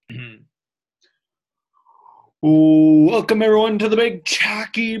Ooh, welcome everyone to the Big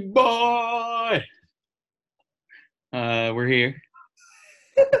Talky Boy. We're here.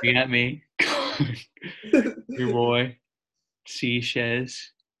 You got me, your boy, Seashez,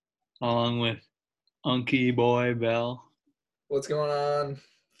 along with Unky Boy Bell. What's going on,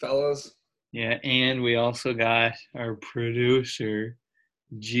 fellas? Yeah, and we also got our producer,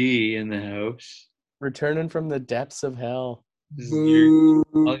 G, in the house. Returning from the depths of hell. This is Boo.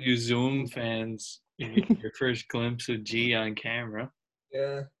 all you Zoom fans, you get your first glimpse of G on camera.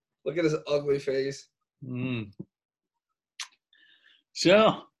 Yeah, look at his ugly face.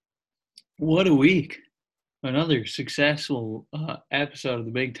 So, what a week. Another successful episode of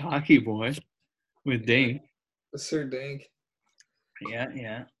the Big Talky Boy with Dink. Sir Dink.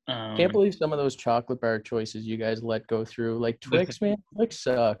 Yeah. Can't believe some of those chocolate bar choices you guys let go through. Like Twix, man. Twix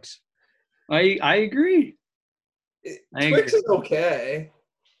sucks. I agree. Twix is okay.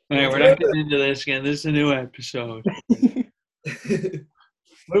 All right, we're not getting into this again. This is a new episode.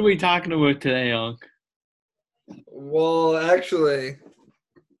 What are we talking about today, Unc? Well, actually,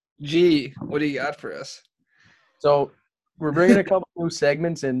 G, what do you got for us? So we're bringing a couple new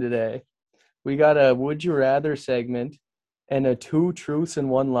segments in today. We got a Would You Rather segment and a 2 truths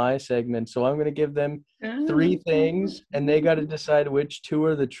and 1 lie segment. So I'm going to give them 3 things, and they got to decide which 2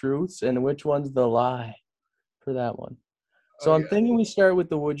 are the truths and which one's the lie for that one. So I'm thinking we start with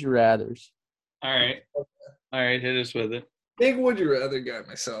the Would You Rathers. All right. All right, hit us with it. Big Would You Rather guy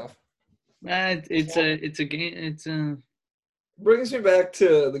myself. It's a game. It's a brings me back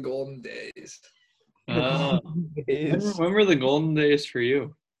to the golden days. When were the golden days for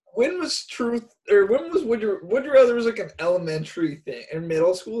you? When was Would You Rather was like an elementary thing or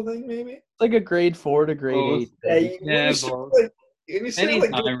middle school thing, maybe? Like a grade 4 to grade 8. Yeah, you say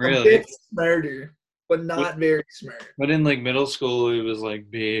like anytime, a really. bit smarter, but not very smart. But in like middle school, it was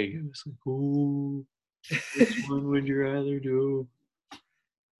like big. It was like, ooh, which one would you rather do?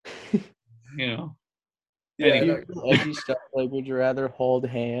 You know. Yeah, anyway. Edgy stuff like would you rather hold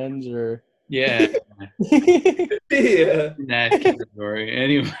hands or yeah. Yeah. That category.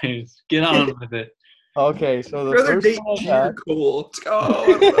 Anyways, get on with it. Okay, so the Rather first date one I Peter got, Cole.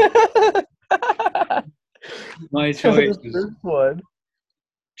 Oh, My so choice the is first one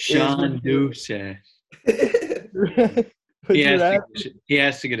Sean Duce. He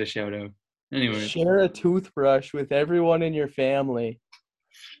has to get a shout out. Anyway. Share a toothbrush with everyone in your family.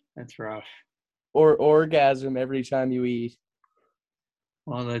 That's rough. Or orgasm every time you eat.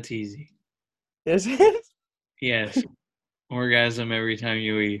 Well, that's easy. Is it? Yes. Orgasm every time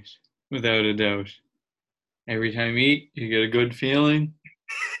you eat, without a doubt. Every time you eat, you get a good feeling.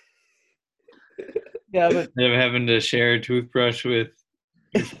 Yeah, but Instead of having to share a toothbrush with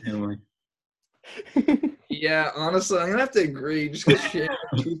your family. Yeah, honestly, I'm gonna have to agree. Just because sharing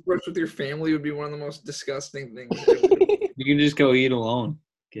a toothbrush with your family would be one of the most disgusting things ever. You can just go eat alone.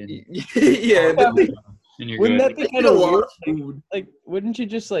 Yeah, and you're wouldn't good. that be kind of weird? Food. Like, wouldn't you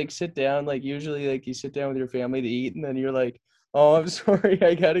just like sit down? Like, usually, like you sit down with your family to eat, and then you're like, "Oh, I'm sorry,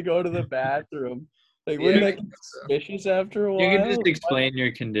 I gotta go to the bathroom." Like, wouldn't that get suspicious after a while? You can just explain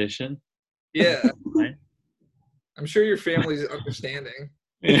your condition. Yeah, I'm sure your family's understanding.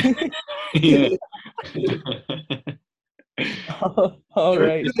 Yeah. All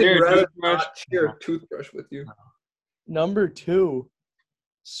right. They'd rather not share a toothbrush with you. Number 2,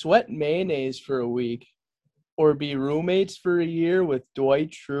 sweat mayonnaise for a week, or be roommates for a year with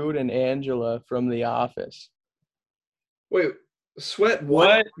Dwight Schrute and Angela from The Office. Wait, sweat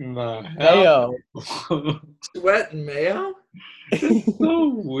what? Mayo. Sweat and mayo? That's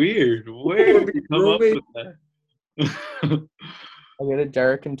so weird. Where did you come up with that? I got a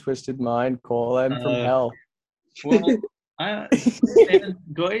dark and twisted mind, Cole. I'm from hell. Well,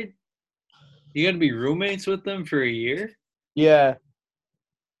 Dwight, you gotta be roommates with them for a year? Yeah.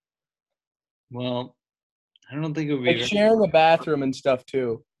 Well, I don't think it would be. Like sharing the bathroom and stuff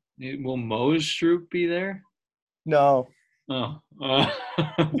too. Will Moe's Stroop be there? No. Oh.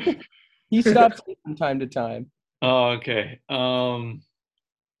 He stops from time to time. Oh, okay. I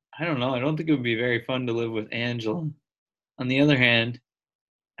don't know. I don't think it would be very fun to live with Angela. On the other hand,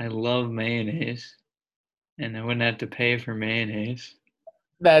 I love mayonnaise, and I wouldn't have to pay for mayonnaise.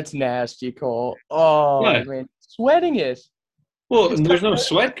 That's nasty, Cole. Oh, what? Man. Sweating it. Well, there's no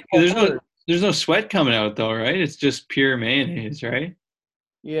sweat. There's no sweat coming out, though, right? It's just pure mayonnaise, right?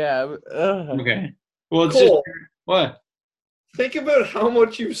 Yeah. Okay. Well, it's Cole, just what? Think about how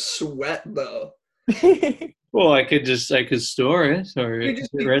much you sweat, though. Well, I could store it or get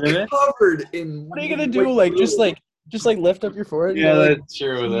rid of it. Covered in. What are you gonna do? Like just lift up your forehead? Yeah, like, that's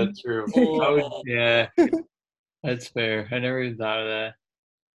true. That's true. Yeah, that's fair. I never even thought of that.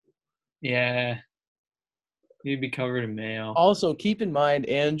 Yeah, you'd be covered in mayo. Also, keep in mind,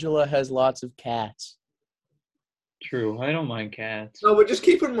 Angela has lots of cats. True. I don't mind cats. No, but just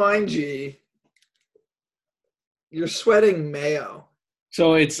keep in mind, G, you're sweating mayo.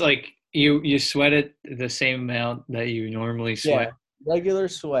 So it's like you sweat it the same amount that you normally sweat. Yeah, regular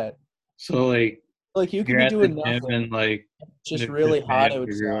sweat. So like Like you could you're be at the doing gym nothing. and like It's just there's really hot mayo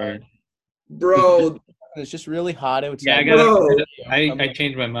everywhere. outside. Bro, It's just really hot outside. Yeah, Bro. I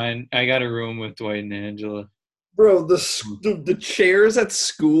changed my mind. I got a room with Dwight and Angela. bro, the chairs at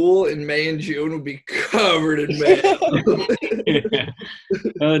school in May and June would be covered in mayo. Yeah.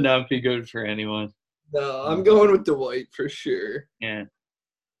 That would not be good for anyone. No, I'm going with Dwight for sure. Yeah,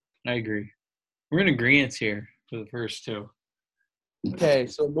 I agree. We're in agreement here for the first two. Okay,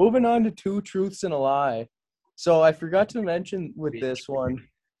 so moving on to two truths and a lie. So I forgot to mention with this one,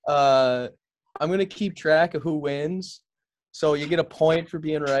 I'm gonna keep track of who wins. So you get a point for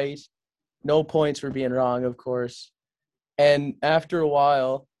being right, no points for being wrong, of course. And after a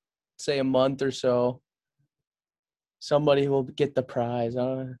while, say a month or so, somebody will get the prize.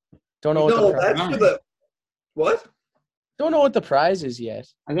 Don't know what the No, prize. that's for the what? Don't know what the prize is yet.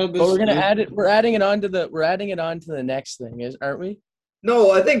 I thought But we're gonna add it. We're adding it on to the next thing, aren't we?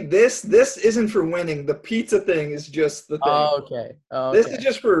 No, I think this isn't for winning. The pizza thing is just the thing. Oh, okay. This is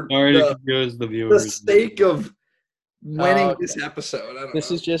just for Sorry to the confuse the viewers. sake of winning okay. this episode. I don't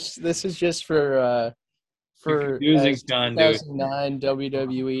This know. is just for confusing as John, dude. 2009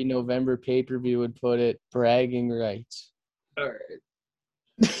 WWE November pay-per-view would put it, bragging rights. All right.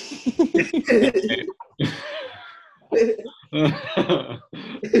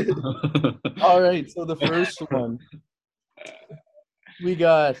 All right, so the first one we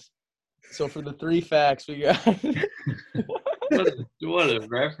got. So for the three facts, we got what a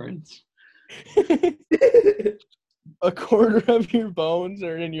reference. a quarter of your bones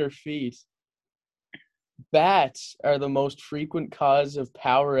are in your feet. Bats are the most frequent cause of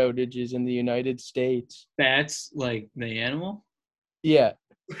power outages in the United States. Bats, like the animal? Yeah,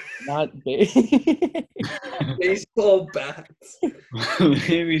 not Baseball bats.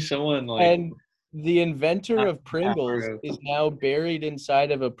 Maybe someone like. And the inventor of Pringles is now buried inside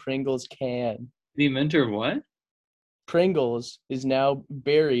of a Pringles can. The inventor of what? Pringles is now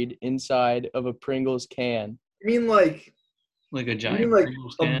buried inside of a Pringles can. You mean like a giant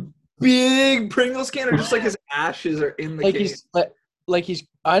Pringles a can? big Pringles can, or just like his ashes are in the can? He's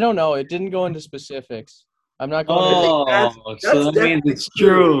I don't know. It didn't go into specifics. I'm not going. So that means it's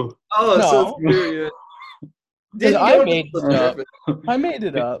true. Oh, no. so it's true. Yeah. I made it up. I made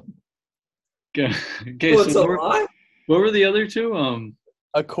it up. Okay. So it's a lie? What were the other two?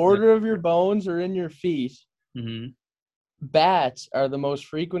 A quarter of your bones are in your feet. Mm-hmm. Bats are the most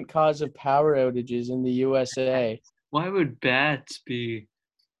frequent cause of power outages in the USA. Why would bats be?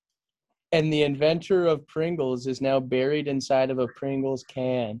 And the inventor of Pringles is now buried inside of a Pringles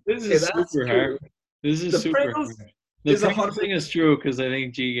can. This is super hard. This is super hard. The Pringles thing is true because I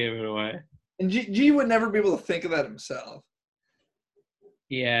think G gave it away. And G would never be able to think of that himself.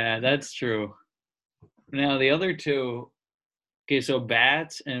 Yeah, that's true. Now the other two. Okay, so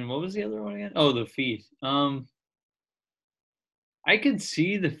bats and what was the other one again? Oh, the feet. I could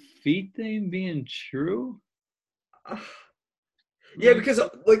see the feet thing being true. Yeah, because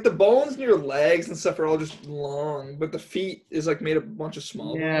like the bones in your legs and stuff are all just long, but the feet is like made of a bunch of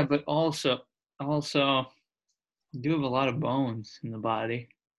small bones. Yeah, but also you do have a lot of bones in the body.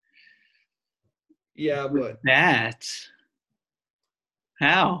 Yeah, but bats.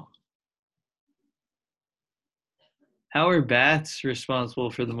 How? How are bats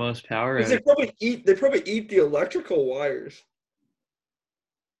responsible for the most power? Because they probably eat the electrical wires.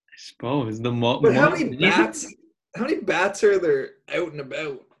 I suppose But how many bats are there out and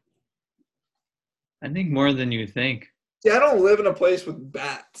about? I think more than you think. See, I don't live in a place with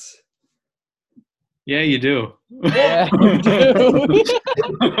bats. Yeah, you do. Yeah, you do.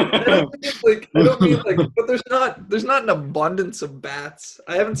 I don't mean like, but there's not an abundance of bats.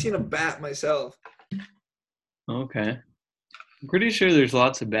 I haven't seen a bat myself. Okay. I'm pretty sure there's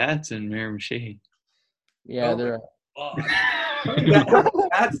lots of bats in Miramichi. Yeah, there are. How many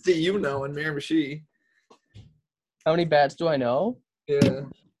bats do you know in Miramichi? How many bats do I know? Yeah.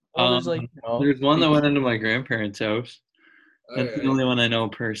 Well, there's one that went into my grandparents' house. That's the only one I know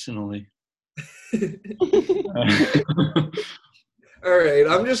personally. All right,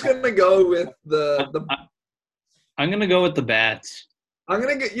 I'm just gonna go with the. I'm gonna go with the bats. I'm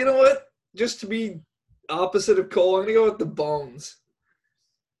gonna get. You know what? Just to be opposite of Cole, I'm gonna go with the bones.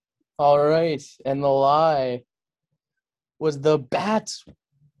 All right, and the lie was the bats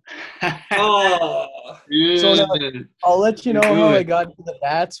Oh, So now Good. I'll let you You know do how I it. got to the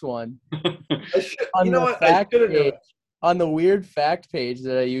bats one. I should. On You know the what? I fact should have known. page, on the weird fact page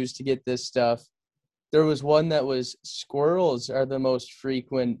that I used to get this stuff, there was one that was squirrels are the most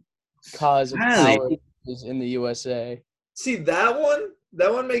frequent cause of Really? power outages in the USA. See that one?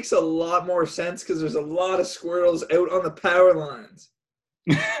 That one makes a lot more sense because there's a lot of squirrels out on the power lines.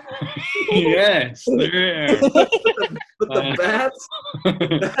 Yes, there are. But the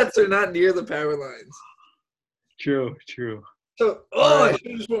bats are not near the power lines. True, true. So, All I right.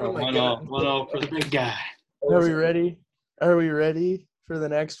 should have just went with my One gut. all, one all for the big guy. Are we ready? Are we ready for the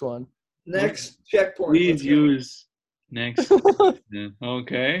next one? Next checkpoint. Please Let's go. use next. Yeah.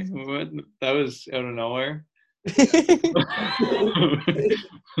 Okay, what? That was out of nowhere.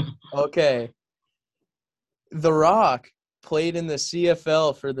 Okay. The Rock played in the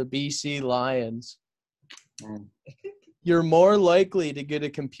CFL for the BC Lions. You're more likely to get a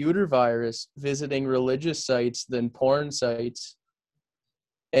computer virus visiting religious sites than porn sites.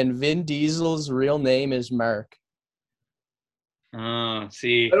 And Vin Diesel's real name is Mark.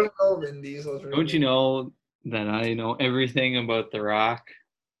 See, I don't know Vin Diesel's real don't you name. know that I know everything about The Rock?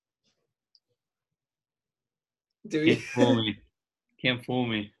 Do Can't you? fool me. Can't fool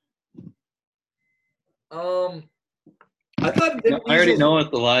me. I thought Vin I already Diesel's. know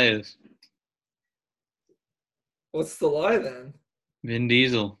what the lie is. What's the lie then? Vin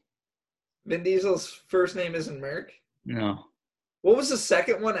Diesel. Vin Diesel's first name isn't Merc. No. What was the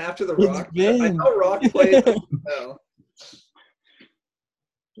second one after the It's Rock? I Vin. know Rock played. No.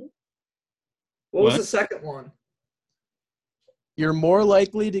 What was What? the second one? You're more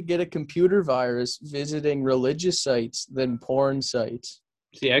likely to get a computer virus visiting religious sites than porn sites.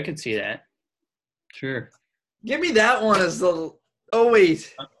 See, I could see that. Sure. Give me that one as the. Oh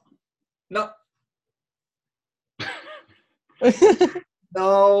wait. No.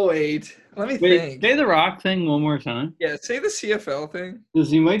 No wait. Let me Wait, think. say the Rock thing one more time. Yeah, say the CFL thing. Because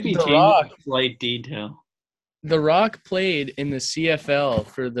he might be The changing Rock. a slight detail. The Rock played in the CFL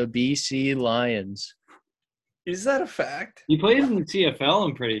for the BC Lions. Is that a fact? He played in the CFL,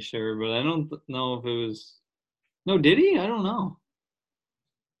 I'm pretty sure, but I don't know if it was. No, did he? I don't know.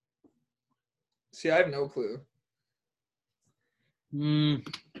 See, I have no clue.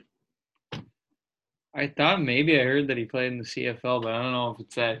 I thought maybe I heard that he played in the CFL, but I don't know if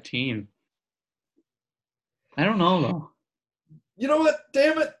it's that team. I don't know though. You know what?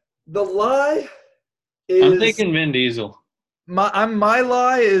 Damn it. The lie I'm is thinking Vin Diesel. my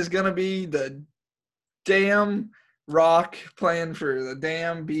lie is gonna be the damn Rock playing for the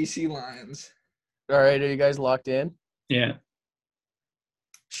damn BC Lions. All right, are you guys locked in? Yeah.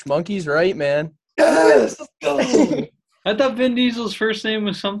 Schmonkey's right, man. Yes, let's go. I thought Vin Diesel's first name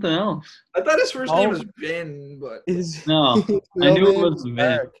was something else. I thought his first name Oh. was Vin, but His No, his I real knew it name was is Vin.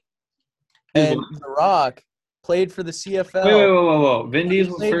 Mark. His And what? The Rock played for the CFL. Wait, whoa. Vin He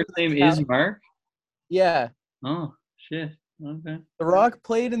Diesel's played first for the name Cal- is Mark? Yeah, Oh, shit. Okay. The Rock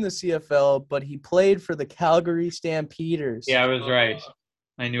played in the CFL, but he played for the Calgary Stampeders. Yeah, I was right.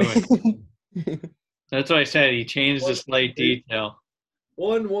 I knew it. That's what I said. He changed a slight detail.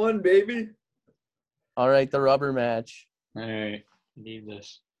 1-1, baby. All right, the rubber match. All right. I need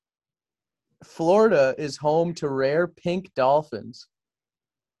this. Florida is home to rare pink dolphins.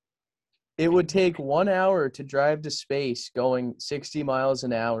 It would take 1 hour to drive to space going 60 miles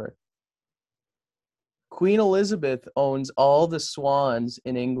an hour. Queen Elizabeth owns all the swans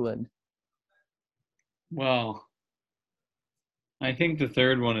in England. Well, I think the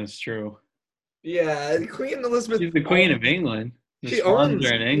third one is true. Yeah, Queen Elizabeth. She's the Queen of England. The She swans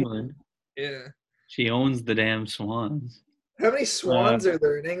owns- are in England. Yeah. She owns the damn swans. How many swans are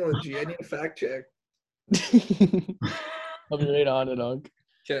there in England, G? I need a fact check. I'll be right on it, Unc.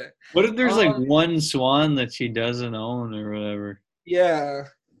 Okay. What if there's like one swan that she doesn't own or whatever? Yeah.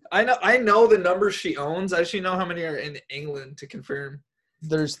 I know the numbers she owns. I actually know how many are in England to confirm.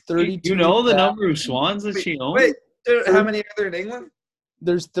 There's 32. You know the number of swans that she owns? Wait, how many are there in England?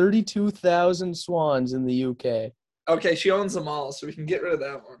 There's 32,000 swans in the UK. Okay, she owns them all, so we can get rid of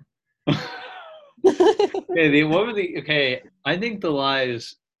that one. Okay, I think the lie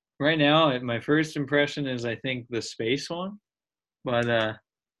is right now. My first impression is I think the space one, but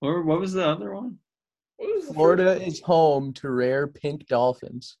what was the other one? What was the Florida first- is home to rare pink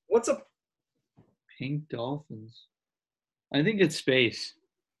dolphins. What's a Pink dolphins. I think it's space.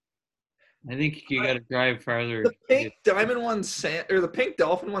 I think you got to drive farther. the pink diamond one? Or the pink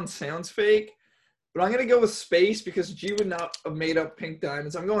dolphin one sounds fake, but I'm gonna go with space because G would not have made up pink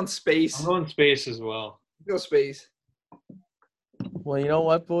diamonds. I'm going space. I'm going space as well. Go space. Well, you know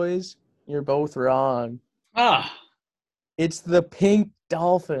what, boys? You're both wrong. Ah, It's the pink Of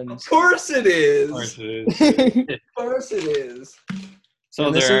dolphins. course it is. Of course it is. Of course it is. So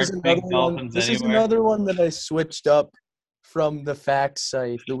And this there is are another pink one. dolphins This is anywhere? another one that I switched up from the fact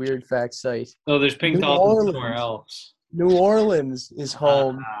site, the weird fact site. So there's pink New dolphins Orleans. somewhere else. New Orleans is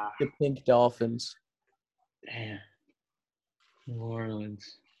home Ah, to pink dolphins. damn. New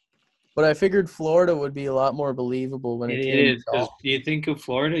Orleans. But I figured Florida would be a lot more believable when It it came to is, because dolphins. you think of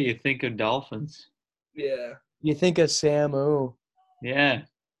Florida, you think of dolphins. Yeah. You think of Samu. Yeah,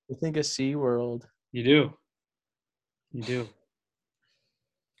 You think of SeaWorld. you do. You do.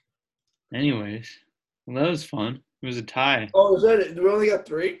 Anyways, well, that was fun. It was a tie. Oh, is that it? We only got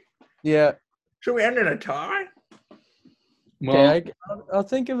 3? Yeah. Should we end in a tie? Well, Okay, I'll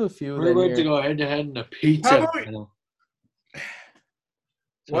think of a few we're then about to here. go head to head in a How pizza about we- battle.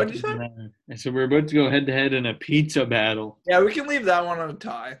 So What'd it you doesn't say? matter. I said we're about to go head to head in a pizza battle. Yeah, we can leave that one on a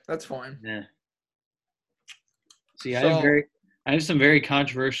tie. That's fine. Yeah. See, So- I have some very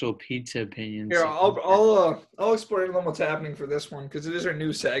controversial pizza opinions. Here, I'll explain them what's happening for this one because it is our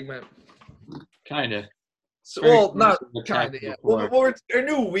new segment. Kinda. So, Very well, not close to what's kind of happened yet. before. Well, it's our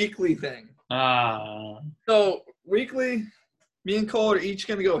new weekly thing. Ah, So weekly, me and Cole are each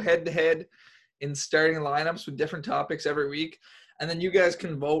going to go head to head in starting lineups with different topics every week, and then you guys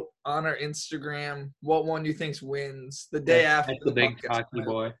can vote on our Instagram what one you think wins the day after that's the big podcast Talky comes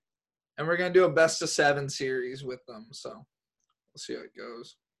out. boy. And we're going to do a best of 7 series with them. So we'll see how it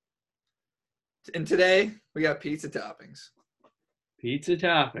goes. And today we got pizza toppings. Pizza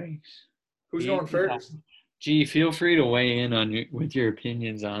toppings. Who's Pizza going first? toppings. Gee, feel free to weigh in on with your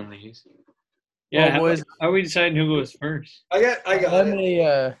opinions on these. Well, Yeah, boys, how are we deciding who goes first? I got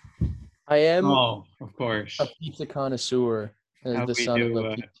it. I am Oh, of course. a pizza connoisseur, How the we son of do,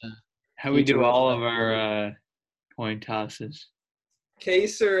 a pizza. How we do Pizza all of restaurant. our coin tosses.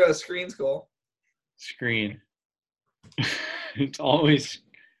 Case or screen skull? Screen. It's always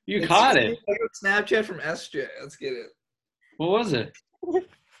you It's caught screen. it. I got Snapchat from SJ. Let's get it. What was it?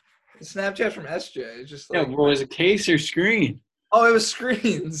 Snapchat from SJ. It's just Yeah, like was it case or screen? oh, it was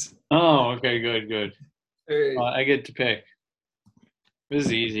screens. Oh, okay, good. Hey, I get to pick. This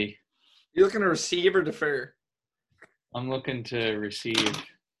is easy. you looking to receive or defer? I'm looking to receive.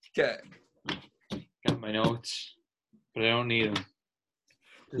 Okay. Got my notes, but I don't need them.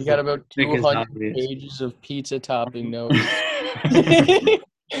 You got about Think it's 200 obvious. pages of pizza topping notes.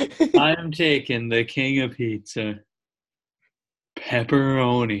 I'm taking the king of pizza,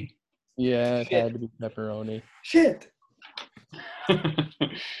 pepperoni. Yeah, it had to be pepperoni. Shit.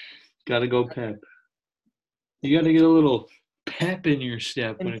 Gotta go pep. You gotta get a little pep in your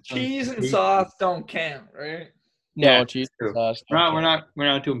step when And it comes cheese to and pizza. sauce don't count, right? No, Yeah, cheese true. and sauce. We're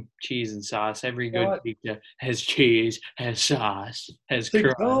not doing cheese and sauce. Every You know good what? pizza has cheese, has sauce, has To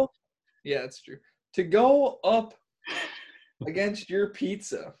crust. go, yeah, it's true. To go up against your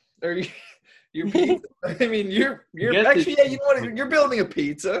pizza or your pizza. I mean, you're Get actually the- yeah. You know what? You're building a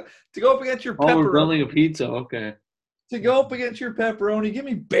pizza to go up against your Oh, we're pepperoni. building a pizza. Okay. To go up against your pepperoni, give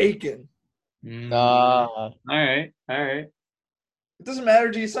me bacon. All right. It doesn't matter,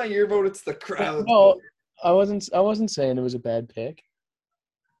 G. It's not your vote. It's the crowd. No, I wasn't saying it was a bad pick.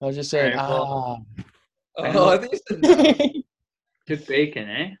 I was just saying, Alright, well- Oh, I think you said no. Took bacon,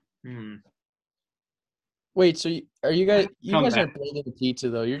 eh? Wait, so are you guys? You Come guys back. aren't building a pizza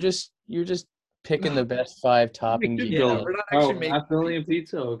though. You're just picking the best 5 toppings you Yeah, get. we're not Oh, actually we're making not building a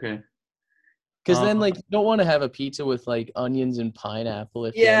pizza. Okay. Because then, like, you don't want to have a pizza with like onions and pineapple.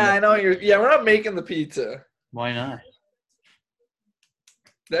 If you Yeah, I end know you're. Yeah, we're not making the pizza. Why not?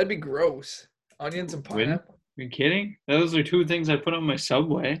 That'd be gross. Onions and Wouldn't? pineapple. Are you kidding? Those are 2 things I put on my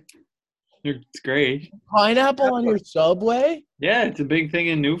Subway. It's great. pineapple on your Subway? Yeah, it's a big thing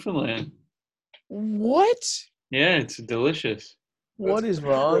in Newfoundland. What? Yeah, it's delicious. What is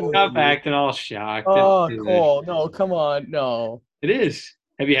wrong with Stop you? acting all shocked. Oh, It's delicious. Cole, no, come on, no. It is.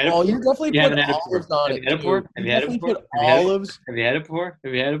 Have you had it Oh, before? you definitely You put haven't had it olives before. on Have it you had it too. before? Have You you had it definitely before? put Have you had it? olives. Have you had it before?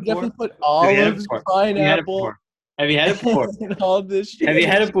 Have you had it You before? definitely put Have you had it olives, before? Have you had it pineapple, before? Have you had it before? and all this shit. Have you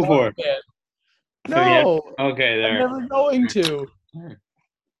had it before? Man. Have you had- No, Okay, I'm there. never going to.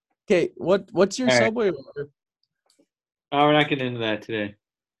 Okay, what's your All right. Subway order? Oh, we're not getting into that today.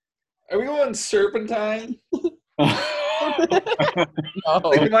 Are we going serpentine? No.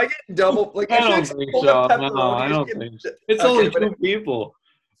 Like, am I getting double? Like, I should don't actually think pull so. that No, pepperoni. I You don't should think get- so. It's Okay, only but 2 people.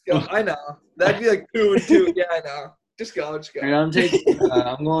 Yeah, I know. That'd be like 2 and 2. Yeah, I know. Just go. And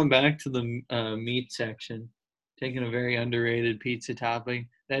I'm going back to the meat section, taking a very underrated pizza topping.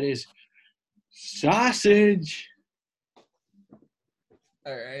 That is sausage.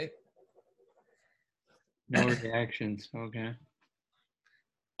 All right. No reactions. Okay.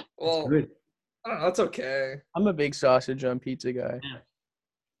 Well, Good. I don't know. That's okay. I'm a big sausage on pizza guy.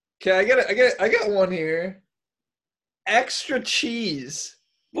 Okay, I got one here. Extra cheese.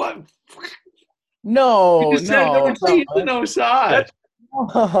 What? No, You just said no no, cheese and no sauce.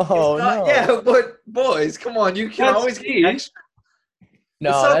 no, no. Yeah, but boys, come on. You can That's always get cheese. extra.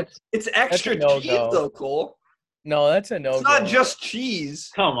 No, It's that's extra a cheese no-go. though, Cole. No, that's a It's no-go. not just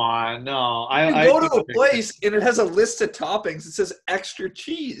cheese. Come on, no. You I go to a place and it has a list of toppings. It says extra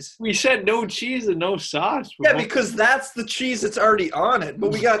cheese. We said no cheese and no sauce. Yeah, because that's the cheese that's already on it.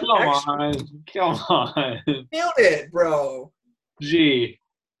 But we got Come on. Nailed it, bro. Gee.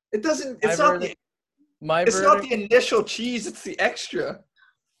 It doesn't. My It's not verdict- the. It's not the initial cheese. It's the extra.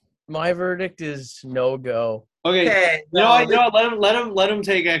 My verdict is no-go. Okay. Okay, You know what? Let him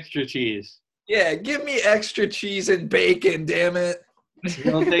take extra cheese. Yeah, give me extra cheese and bacon. Damn it.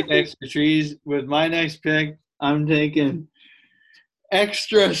 He'll take extra cheese. With my next pick, I'm taking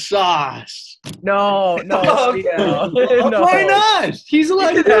extra sauce. No, Okay. no. Why not? He's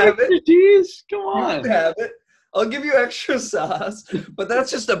allowed You to can have have it. extra cheese. Come You on. can have it. I'll give you extra sauce, but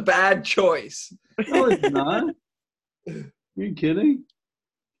that's just a bad choice. No, it's not. Are you kidding?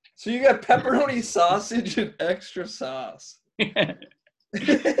 So you got pepperoni sausage and extra sauce.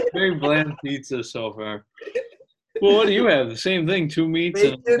 Very bland pizza so far. Well, what do you have? The same thing, 2 meats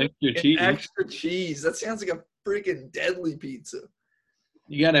Bacon and extra cheese. and extra cheese. That sounds like a freaking deadly pizza.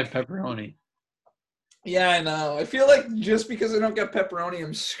 You gotta have pepperoni. Yeah, I know. I feel like just because I don't got pepperoni,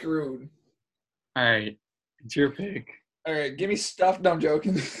 I'm screwed. All right, it's your pick. All right, give me stuffed. No, I'm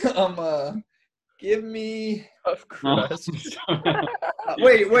joking. Give me. Of No, crust.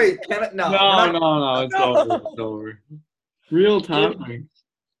 Wait. Can it? No. no, it's over. It's over. Real toppings.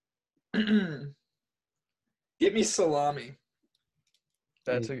 Give me salami.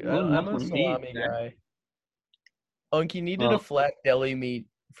 I'm enough a for me, salami man. guy. Unc, you needed a flat deli meat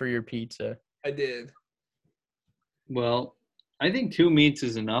for your pizza. I did. Well, I think 2 meats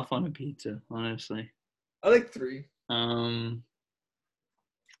is enough on a pizza, honestly. I like 3.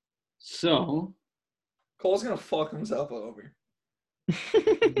 So Cole's gonna fuck himself over.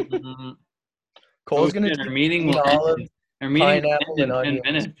 Cole's gonna our meeting will olive, end. Our meeting will pineapple, end in and 10 onions.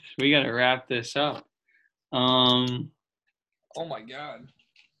 minutes. We gotta wrap this up. Oh my god.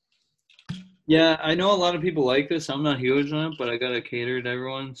 Yeah, I know a lot of people like this. I'm not huge on it, but I gotta cater to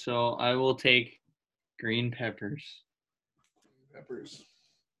everyone, so I will take green peppers. Peppers.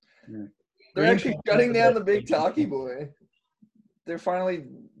 Yeah. They're Green actually peppers shutting are down the the big best. Talky boy. They're finally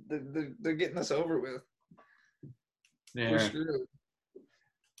they're getting this over with. We're There. screwed.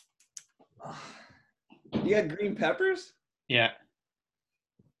 You got green peppers? Yeah.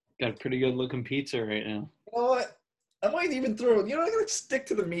 Got a pretty good looking pizza right now. You know what? I might even throw. I'm gonna stick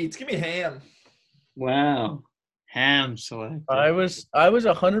to the meats. Give me ham. Wow. Ham selected. I was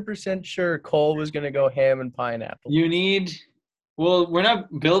 100% sure Cole was gonna go ham and pineapple. Well, we're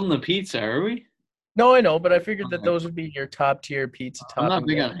not building the pizza, are we? No, I know, but I figured that Okay. those would be your top tier pizza toppings. I'm not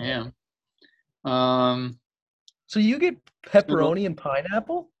big on ham. So you get pepperoni and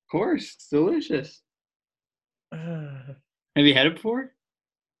pineapple? Of course, it's delicious. Have you had it before?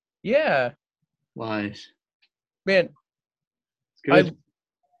 Yeah, Lies. man. It's good.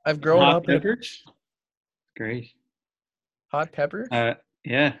 I've grown Hot up in peppers. Great. hot pepper.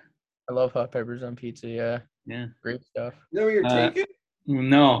 Yeah. I love hot peppers on pizza. Yeah, Yeah. great stuff. You know what you're taking?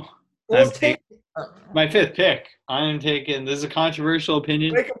 No. Well, I'm taking my 5th pick. I am taking. This is a controversial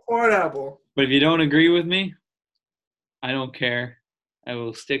opinion, Make a pineapple. but if you don't agree with me, I don't care. I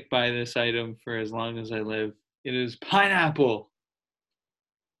will stick by this item for as long as I live. It is pineapple.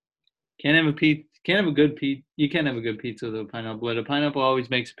 Can't have a pizza. Can't have a good pizza. You can't have a good pizza with a pineapple, but a pineapple always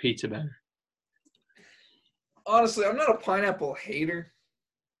makes a pizza better. Honestly, I'm not a pineapple hater.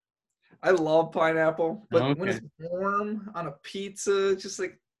 I love pineapple, but when it's warm on a pizza, it's just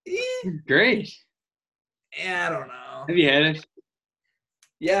like, Great. I don't know. Have you had it?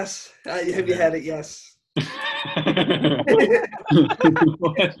 Yes. Have you had it? Yes.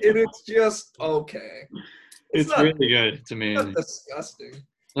 What? And it's just okay. It's not, really good. It's not amazing. disgusting.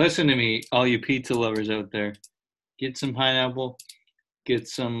 Listen to me, all you pizza lovers out there. Get some pineapple, get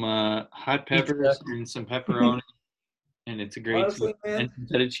some hot peppers and some pepperoni, and it's a great Honestly, man, and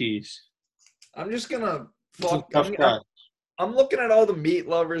instead of cheese. I'm just gonna Tough crust. I'm looking at all the meat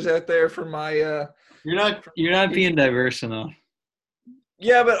lovers out there for my You're not being diverse enough.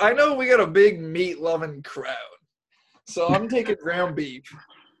 Yeah, but I know we got a big meat loving crowd. So I'm taking ground beef.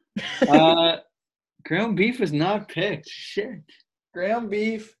 Ground beef is not picked. Shit. Ground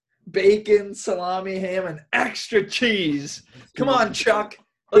beef, bacon, salami, ham, and extra cheese. Come on, Chuck.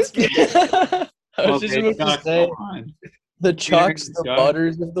 Let's get it. I was just about to say the Chucks, the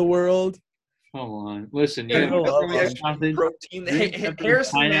Butters of the world. Come on. Listen, Yeah, you who have doesn't love like it. extra sausage. protein? Green peppers,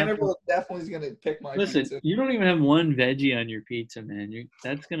 Harrison pineapple. Vanderbilt definitely is gonna pick my Listen, pizza. you don't even have one veggie on your pizza, man.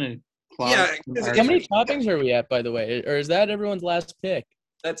 That's gonna clog. Yeah, some 'cause How many arteries. toppings are we at, by the way? Or is that everyone's last pick?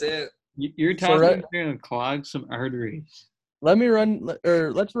 that's it. Your So right- toppings are gonna clog some arteries.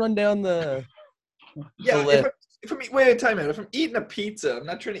 Let's run down the Yeah, list. if I'm wait, time out. If I'm eating a pizza, I'm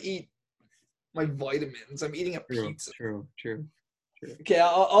not trying to eat my vitamins. I'm eating a pizza. True. Okay,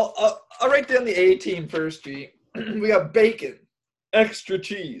 I'll write down the A team first, G. We got bacon, extra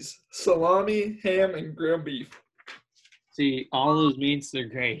cheese, salami, ham, and ground beef. See, all those meats, they're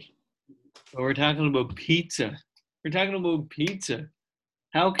great. But we're talking about pizza.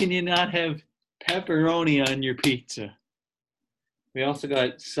 How can you not have pepperoni on your pizza? We also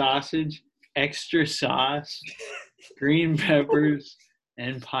got sausage, extra sauce, green peppers,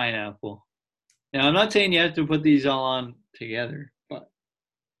 and pineapple. Now, I'm not saying you have to put these all on together, but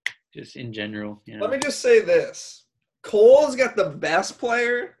just in general, you know. Let me just say this: Cole's got the best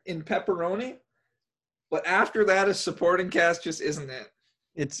player in pepperoni, but after that, his supporting cast just isn't it.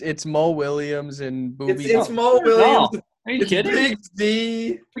 It's Mo Williams and Booby. It's Mo Williams. Are you It's kidding? Big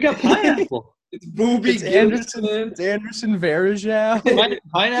Z. We got pineapple. It's Booby It's Anderson. Gibson. It's Anderson Varejao.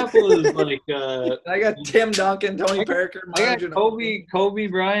 Pineapple is like I got Tim Duncan, Tony I got- Parker, I Manu got Ginobili. Kobe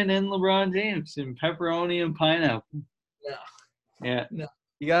Bryant, and LeBron James, and pepperoni and pineapple. No. Yeah.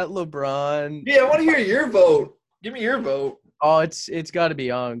 You got LeBron. Yeah, I want to hear your vote. Give me your vote. Oh, it's got to be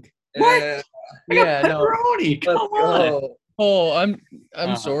Unk. What? Yeah, I got Yeah, no. pepperoni. let's Come on. go. Oh, I'm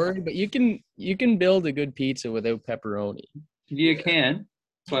Uh-huh. sorry, but you can build a good pizza without pepperoni. You can,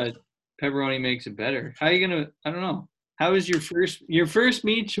 but pepperoni makes it better. How are you gonna? I don't know. How is your first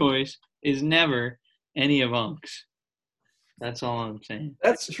meat choice is never any of Unk's. That's all I'm saying.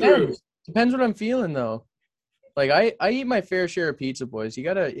 That's true. Depends what I'm feeling though. Like I eat my fair share of pizza, boys. You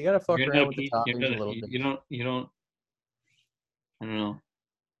gotta fuck You're around not with the eat- toppings you're a not- little bit. You don't. I don't know.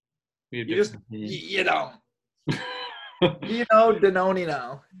 We have You just, different opinions. you know. You know, Danoni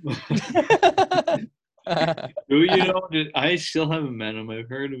now. Do you know? I still haven't met him. I've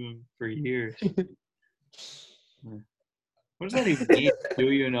heard of him for years. What does that even mean?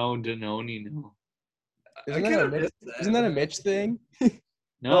 Do you know Danoni now? Isn't I that a kinda Mitch? missed that. Isn't that a Mitch thing? Oh,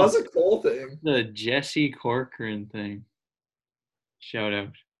 No, that's a cool thing. the Jesse Corcoran thing. Shout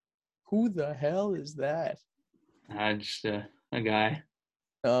out. Who the hell is that? Just a guy.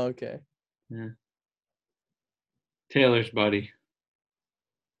 Oh, okay. Yeah. Taylor's buddy.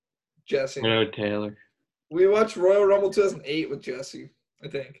 Jesse. Shout out Taylor. We watched Royal Rumble 2008 with Jesse, I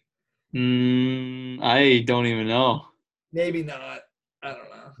think. I don't even know. Maybe not. I don't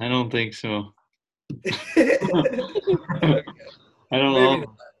know. I don't think so. Okay. I don't Maybe know. not.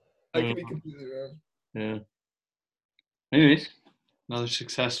 I could be completely wrong. Yeah. Anyways, another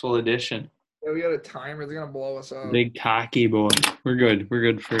successful edition. Yeah, we got a timer. They're gonna blow us up. Big Talky boy. We're good. We're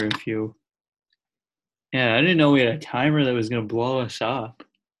good for a few. Yeah, I didn't know we had a timer that was gonna blow us up.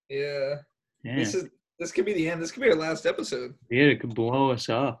 Yeah. Yeah, This could be the end. This could be our last episode. yeah, it could blow us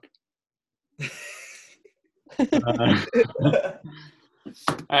up.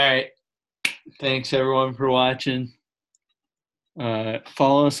 All right. Thanks everyone for watching.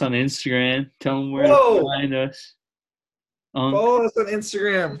 Follow us on Instagram. Tell them where to find us. Follow us on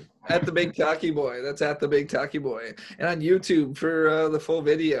Instagram at the Big Talky Boy. That's at the Big Talky Boy, and on YouTube for the full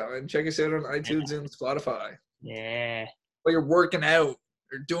video. And check us out on iTunes and Spotify. Yeah. While you're working out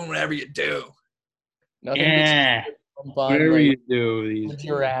or doing whatever you do. Nothing Yeah. gets fun, Whatever like, you do these would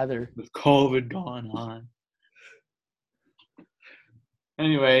you rather? with COVID going on.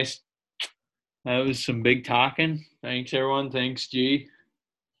 Anyways, that was some big talking. Thanks everyone. Thanks G.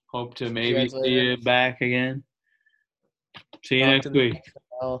 Hope to maybe guys see later. you back again. See you Talk next to the week. next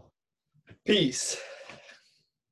one. Peace.